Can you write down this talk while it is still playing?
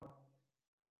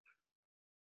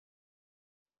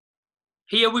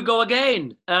Here we go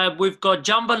again. We've got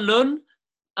Jan van Loon,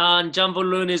 and Jan van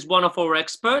Loon is one of our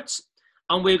experts,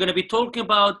 and we're going to be talking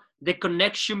about the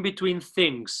connection between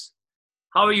things.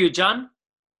 How are you, Jan?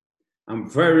 I'm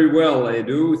very well,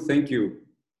 Edu. Thank you.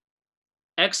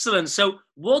 Excellent. So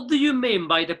what do you mean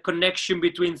by the connection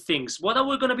between things? What are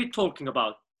we going to be talking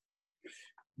about?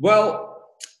 Well,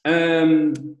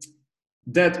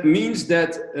 that means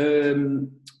that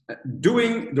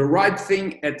doing the right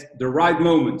thing at the right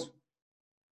moment.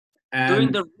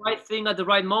 Doing the right thing at the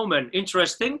right moment.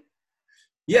 Interesting.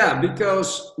 Yeah,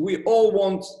 because we all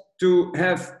want to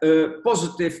have a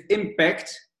positive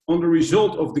impact on the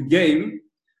result of the game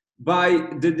by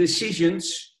the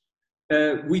decisions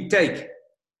we take.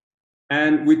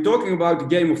 And we're talking about the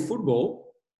game of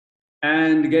football.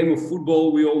 And the game of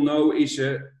football, we all know, is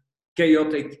a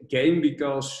chaotic game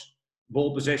because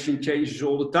ball possession changes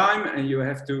all the time and you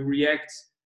have to react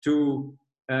to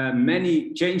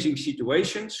many changing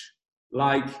situations,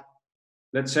 like,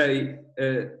 let's say,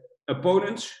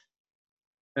 opponents,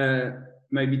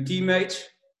 maybe teammates,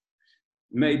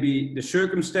 maybe the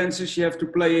circumstances you have to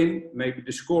play in, maybe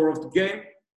the score of the game,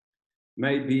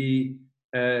 maybe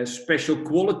special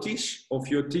qualities of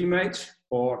your teammates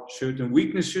or certain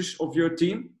weaknesses of your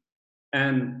team.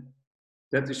 And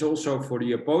that is also for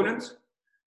the opponent.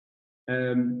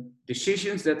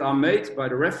 Decisions that are made by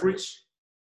the referees.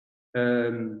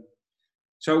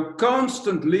 So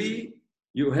constantly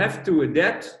you have to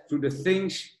adapt to the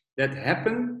things that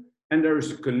happen, and there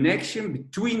is a connection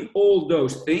between all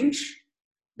those things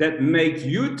that make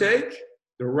you take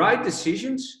the right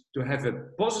decisions to have a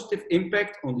positive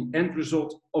impact on the end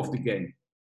result of the game.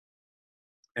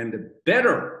 And the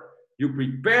better you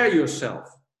prepare yourself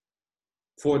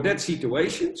for that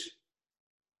situations,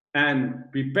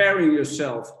 and preparing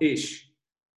yourself is,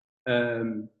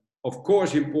 of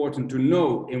course, important to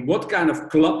know in what kind of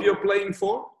club you're playing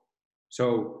for.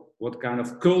 So what kind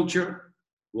of culture,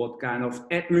 what kind of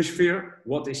atmosphere,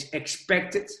 what is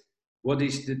expected, what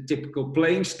is the typical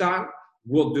playing style,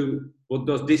 what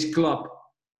does this club,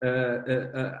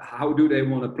 how do they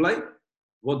want to play,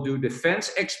 what do the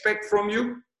fans expect from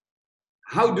you,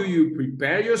 how do you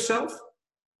prepare yourself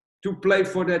to play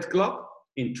for that club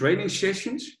in training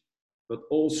sessions, but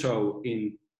also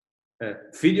in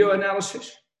video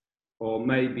analysis, or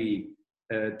maybe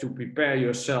to prepare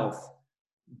yourself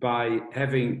by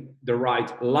having the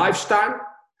right lifestyle,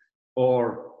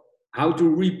 or how to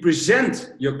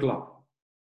represent your club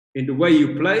in the way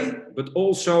you play, but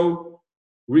also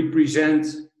represent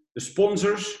the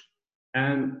sponsors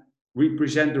and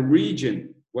represent the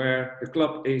region where the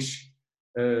club is.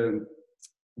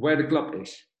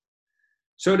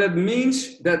 So that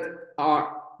means that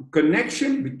our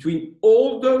connection between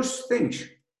all those things.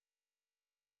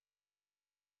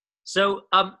 So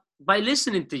by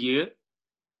listening to you,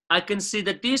 I can see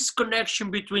that this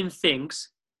connection between things,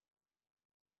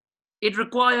 it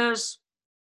requires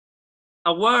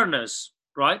awareness,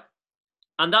 right?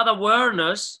 And that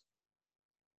awareness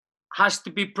has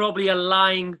to be probably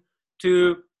aligned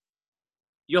to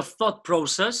your thought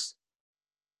process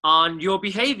and your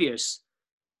behaviors.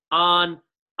 And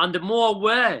the more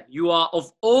aware you are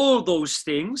of all those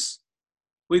things,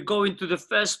 we go into the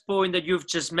first point that you've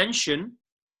just mentioned,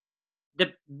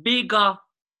 the bigger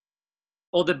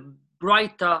or the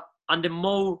brighter and the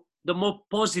more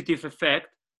positive effect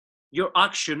your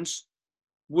actions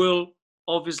will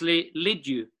obviously lead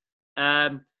you.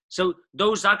 So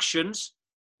those actions,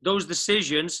 those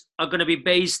decisions are going to be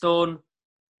based on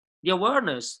the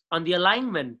awareness and the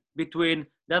alignment between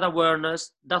that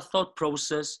awareness, that thought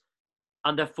process,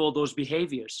 and therefore those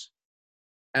behaviors.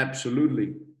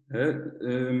 Absolutely.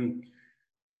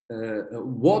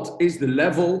 What is the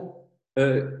level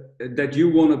that you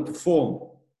want to perform?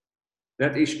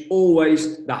 That is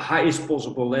always the highest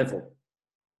possible level.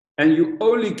 And you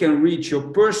only can reach your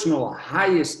personal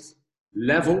highest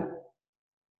level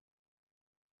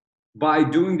by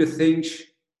doing the things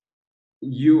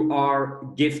you are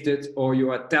gifted or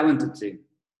you are talented in.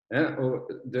 Or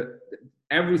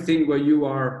everything where you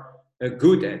are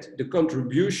good at, the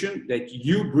contribution that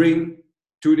you bring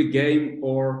to the game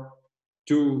or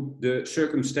to the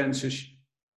circumstances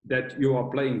that you are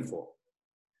playing for.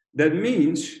 That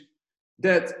means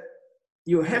that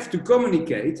you have to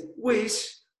communicate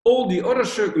with all the other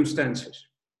circumstances.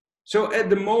 So at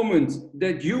the moment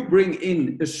that you bring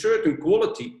in a certain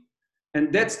quality,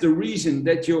 and that's the reason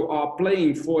that you are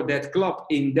playing for that club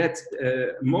in that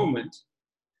moment,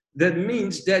 that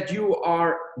means that you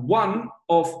are one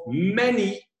of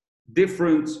many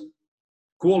different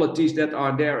qualities that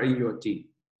are there in your team.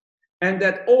 And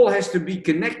that all has to be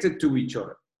connected to each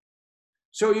other.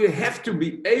 So you have to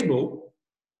be able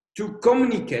to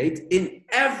communicate in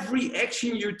every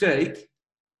action you take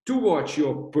towards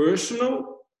your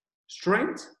personal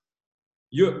strength,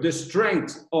 the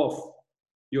strength of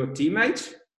your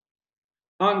teammates,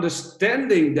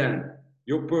 understanding then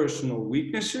your personal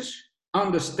weaknesses,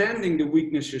 understanding the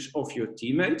weaknesses of your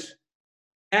teammates,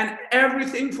 and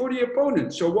everything for the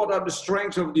opponent. So what are the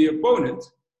strengths of the opponent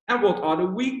and what are the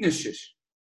weaknesses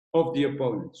of the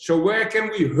opponent? So where can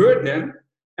we hurt them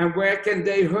and where can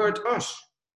they hurt us?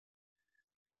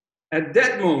 At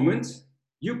that moment,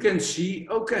 you can see,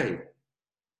 okay,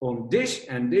 on this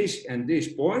and this and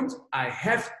this point, I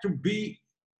have to be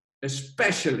a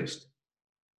specialist.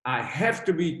 I have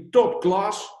to be top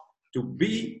class to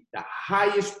be the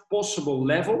highest possible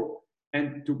level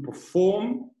and to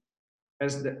perform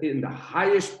in the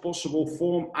highest possible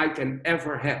form I can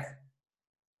ever have.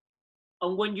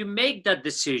 And when you make that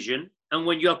decision and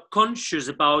when you're conscious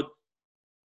about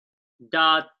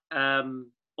that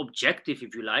objective,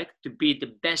 if you like, to be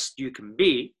the best you can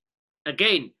be,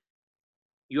 again,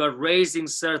 you are raising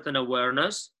certain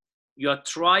awareness. You are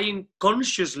trying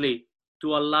consciously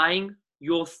to align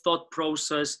your thought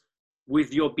process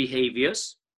with your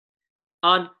behaviors.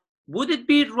 And would it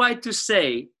be right to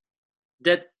say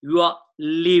that you are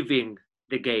living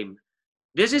the game?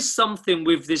 This is something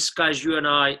we've discussed, you and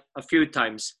I, a few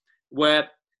times, where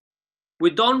we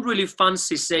don't really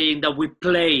fancy saying that we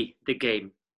play the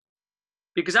game,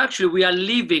 because actually we are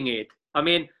living it. I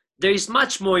mean, there is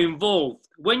much more involved.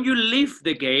 When you live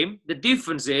the game, the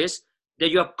difference is that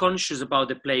you are conscious about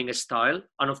the playing style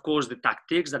and of course the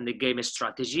tactics and the game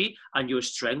strategy and your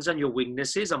strengths and your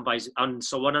weaknesses and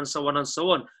so on and so on and so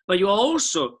on. But you are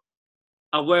also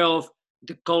aware of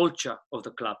the culture of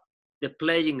the club, the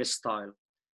playing style,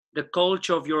 the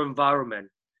culture of your environment,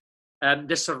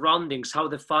 the surroundings, how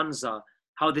the fans are,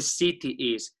 how the city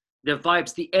is, the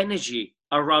vibes, the energy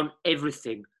around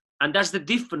everything. And that's the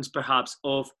difference perhaps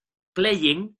of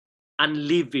playing and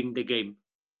living the game.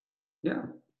 Yeah,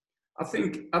 I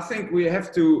think we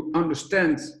have to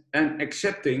understand and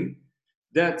accepting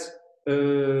that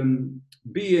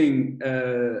being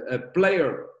a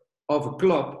player of a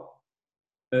club,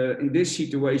 in this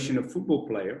situation a football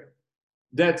player,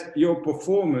 that your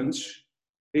performance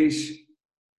is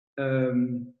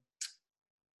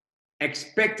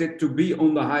expected to be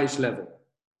on the highest level.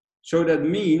 So that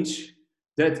means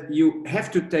that you have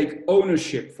to take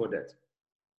ownership for that.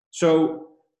 So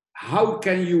how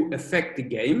can you affect the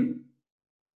game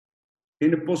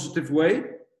in a positive way?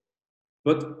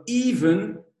 But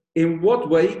even in what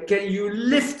way can you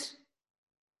lift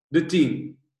the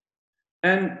team?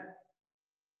 And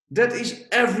that is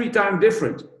every time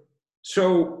different.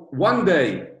 So one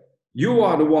day you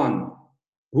are the one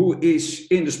who is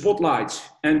in the spotlights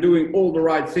and doing all the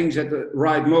right things at the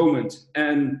right moment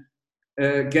and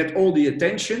get all the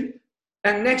attention.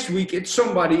 And next week it's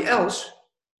somebody else.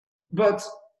 But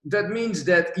that means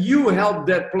that you help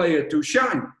that player to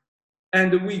shine.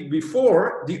 And the week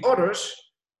before, the others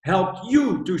helped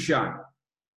you to shine.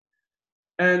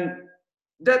 And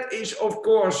that is, of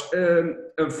course,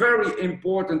 a very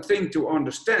important thing to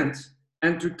understand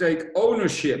and to take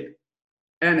ownership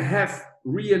and have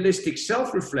realistic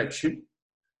self-reflection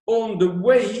on the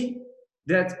way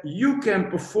that you can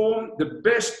perform the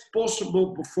best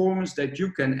possible performance that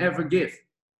you can ever give.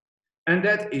 And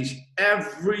that is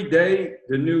every day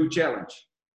the new challenge.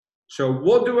 So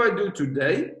what do I do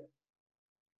today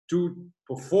to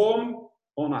perform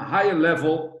on a higher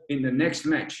level in the next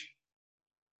match?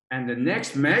 And the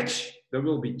next match, there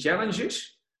will be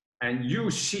challenges and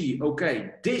you see,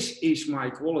 okay, this is my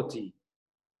quality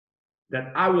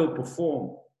that I will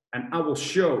perform and I will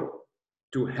show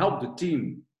to help the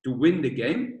team to win the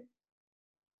game.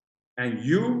 And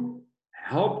you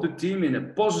help the team in a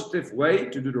positive way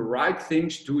to do the right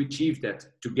things to achieve that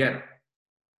together.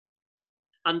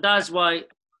 And that's why,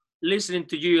 listening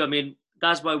to you, I mean,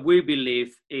 that's why we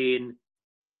believe in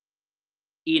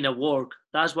inner work.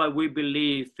 That's why we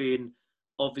believe in,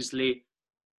 obviously,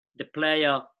 the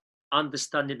player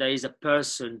understanding that he's a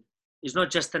person. He's not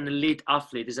just an elite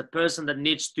athlete. He's a person that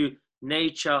needs to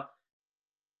nurture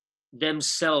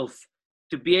themselves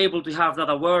to be able to have that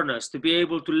awareness, to be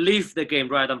able to live the game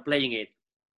rather than playing it,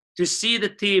 to see the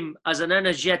team as an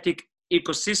energetic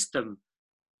ecosystem,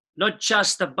 not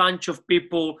just a bunch of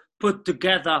people put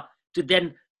together to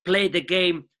then play the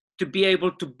game to be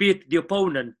able to beat the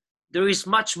opponent. There is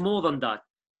much more than that.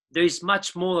 There is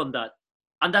much more than that.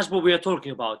 And that's what we are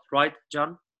talking about, right,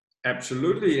 John?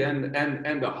 Absolutely. And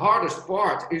the hardest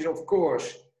part is, of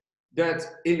course, that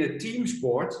in a team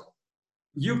sport,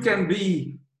 you can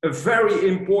be a very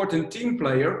important team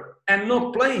player and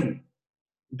not playing,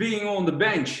 being on the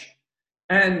bench.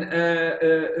 and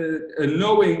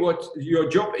knowing what your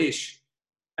job is,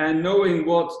 and knowing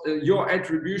what your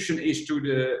attribution is to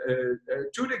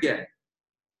the game.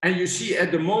 And you see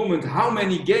at the moment how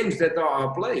many games that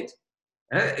are played.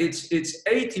 It's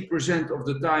 80% of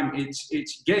the time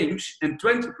it's games, and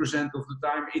 20% of the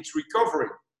time it's recovery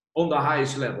on the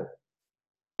highest level.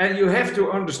 And you have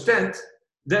to understand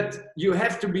that you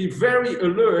have to be very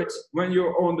alert when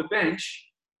you're on the bench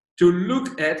to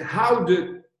look at how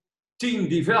the team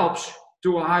develops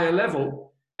to a higher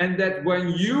level, and that when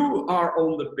you are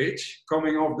on the pitch,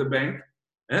 coming off the bank,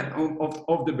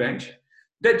 of the bench,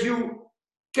 that you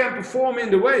can perform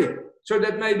in the way, so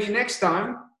that maybe next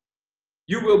time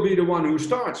you will be the one who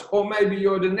starts, or maybe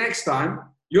you're the next time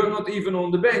you're not even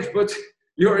on the bench, but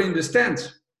you're in the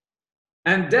stands.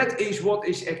 And that is what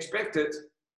is expected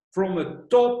from a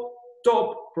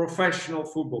top professional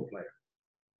football player.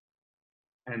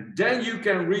 And then you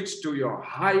can reach to your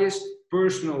highest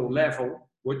personal level,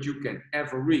 what you can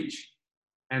ever reach.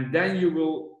 And then you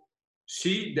will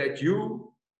see that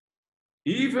you,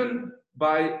 even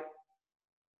by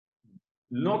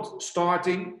not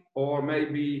starting, or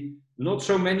maybe not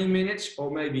so many minutes, or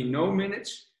maybe no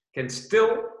minutes, can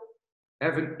still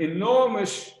have an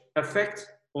enormous effect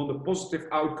on the positive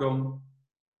outcome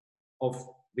of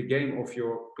the game of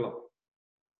your club.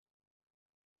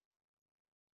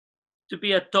 To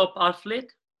be a top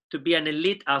athlete, to be an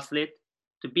elite athlete,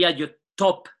 to be at your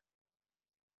top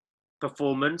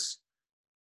performance,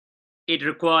 it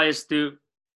requires to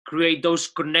create those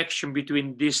connections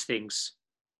between these things.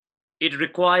 It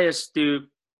requires to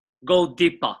go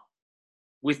deeper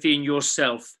within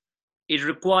yourself. It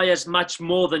requires much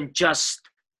more than just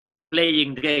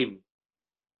playing the game.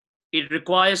 It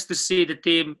requires to see the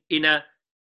team in a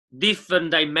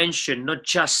different dimension, not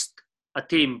just a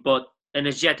team, but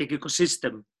energetic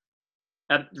ecosystem.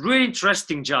 Really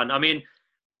interesting, John. I mean,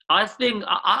 I think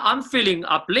I'm feeling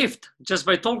uplift just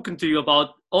by talking to you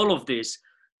about all of this,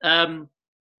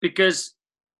 because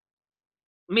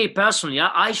me personally,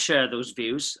 I share those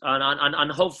views,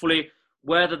 and hopefully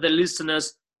whether the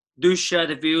listeners do share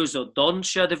the views or don't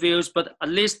share the views, but at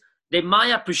least they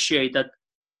might appreciate that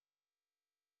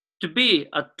to be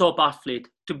a top athlete,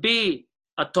 to be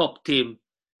a top team,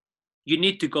 you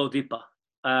need to go deeper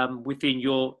within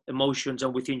your emotions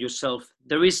and within yourself.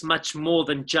 There is much more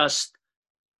than just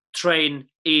train,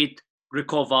 eat,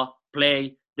 recover,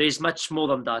 play. There is much more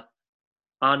than that.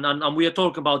 And we are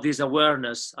talking about this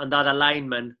awareness and that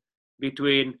alignment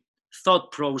between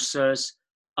thought process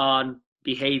and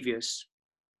behaviors.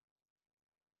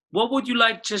 What would you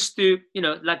like just to,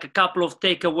 like a couple of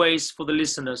takeaways for the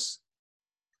listeners?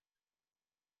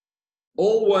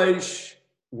 Always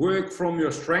work from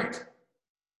your strength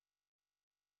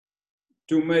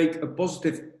to make a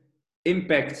positive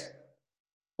impact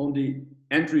on the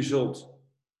end result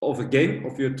of a game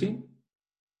of your team.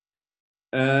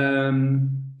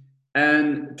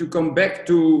 And to come back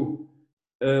to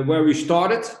where we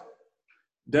started,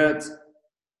 that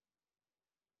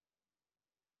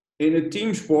in a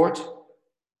team sport,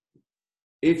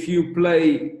 if you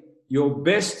play your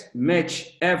best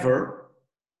match ever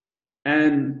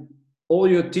and all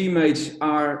your teammates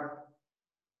are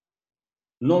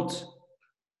not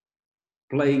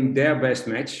playing their best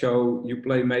match, so you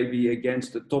play maybe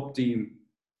against the top team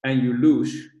and you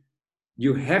lose,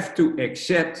 you have to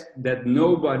accept that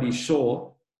nobody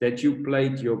saw that you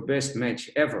played your best match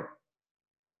ever.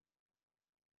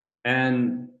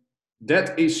 And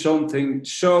that is something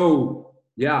so,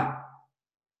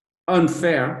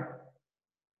 unfair,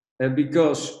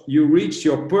 because you reach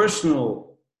your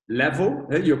personal level,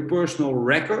 your personal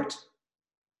record.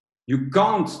 You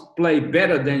can't play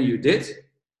better than you did,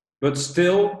 but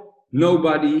still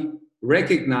nobody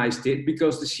recognized it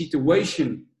because the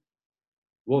situation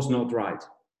was not right.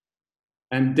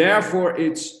 And therefore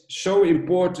it's so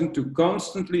important to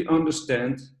constantly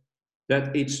understand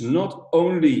that it's not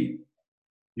only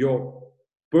your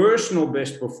personal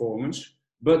best performance,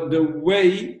 but the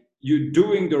way you're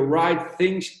doing the right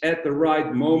things at the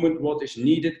right moment, what is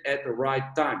needed at the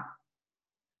right time.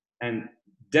 And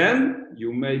then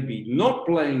you may be not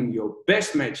playing your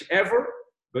best match ever,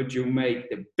 but you make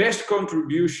the best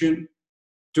contribution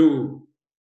to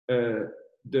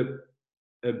the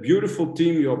beautiful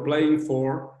team you're playing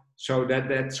for, so that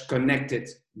that's connected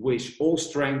with all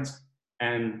strength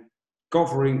and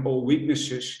covering all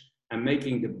weaknesses and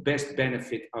making the best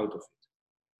benefit out of it.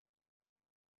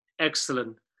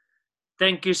 Excellent.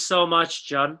 Thank you so much,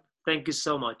 John. Thank you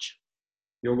so much.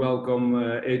 You're welcome,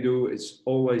 Edu. It's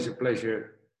always a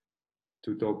pleasure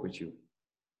to talk with you.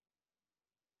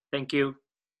 Thank you.